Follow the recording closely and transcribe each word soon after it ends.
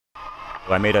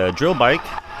I made a drill bike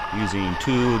using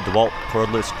 2 DeWalt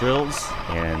cordless drills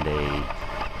and a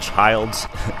child's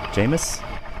Jamis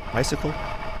bicycle.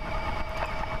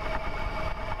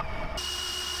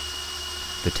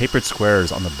 The tapered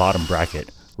squares on the bottom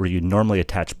bracket, where you normally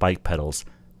attach bike pedals,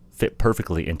 fit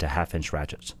perfectly into 1/2-inch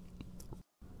ratchets.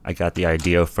 I got the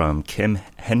idea from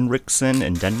Henriksen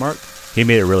in Denmark. He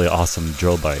made a really awesome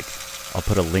drill bike. I'll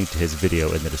put a link to his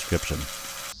video in the description.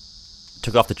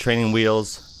 Took off the training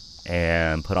wheels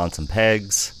and put on some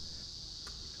pegs.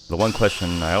 The one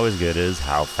question I always get is,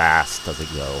 how fast does it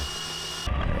go?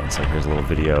 And so here's a little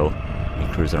video, me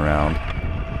cruising around.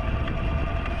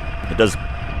 It does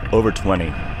over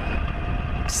 20,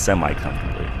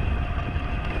 semi-comfortably.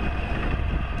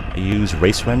 I use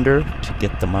race render to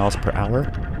get the miles per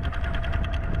hour.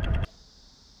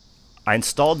 I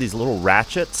installed these little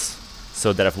ratchets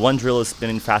so that if one drill is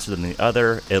spinning faster than the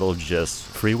other, it'll just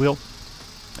freewheel.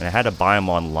 And I had to buy them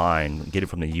online, get it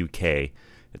from the UK.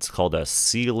 It's called a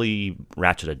Sealy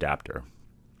ratchet adapter.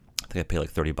 I think I paid like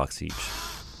 30 bucks each.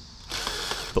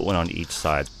 Put one on each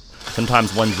side.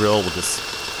 Sometimes one drill will just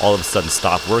all of a sudden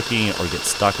stop working or get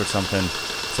stuck or something.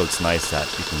 So it's nice that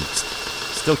you can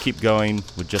still keep going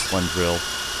with just one drill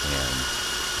and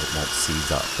it won't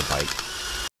seize up the bike.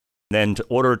 Then in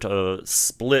order to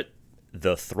split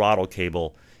the throttle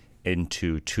cable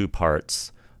into 2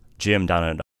 parts, Jim down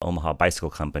at Omaha Bicycle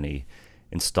Company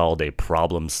installed a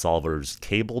Problem Solver's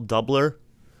cable doubler.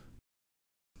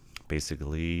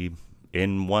 Basically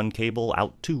in one cable,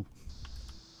 out 2.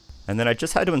 And then I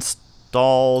just had to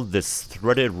install this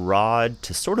threaded rod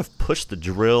to sort of push the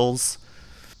drills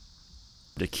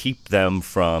to keep them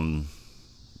from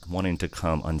wanting to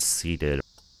come unseated.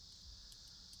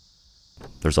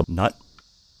 There's a nut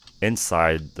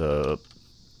inside the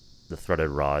threaded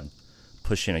rod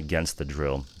pushing against the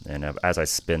drill, and as I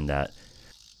spin that,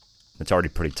 it's already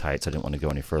pretty tight, so I didn't want to go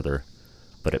any further,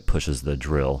 but it pushes the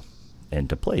drill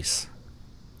into place.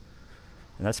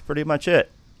 And that's pretty much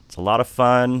it. It's a lot of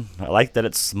fun. I like that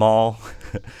it's small.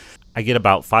 I get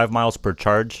about 5 miles per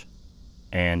charge,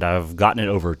 and I've gotten it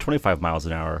over 25 miles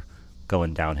an hour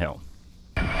going downhill.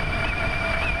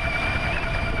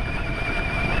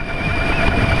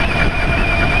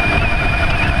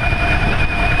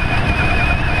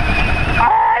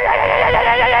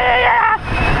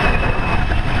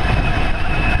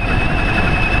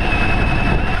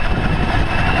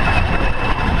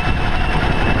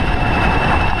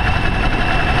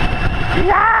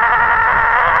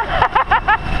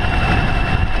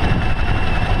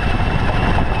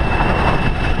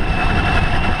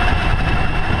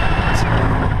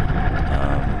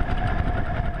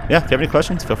 Yeah, if you have any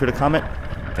questions, feel free to comment.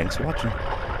 Thanks for watching.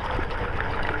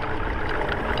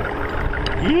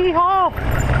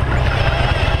 Yeehaw!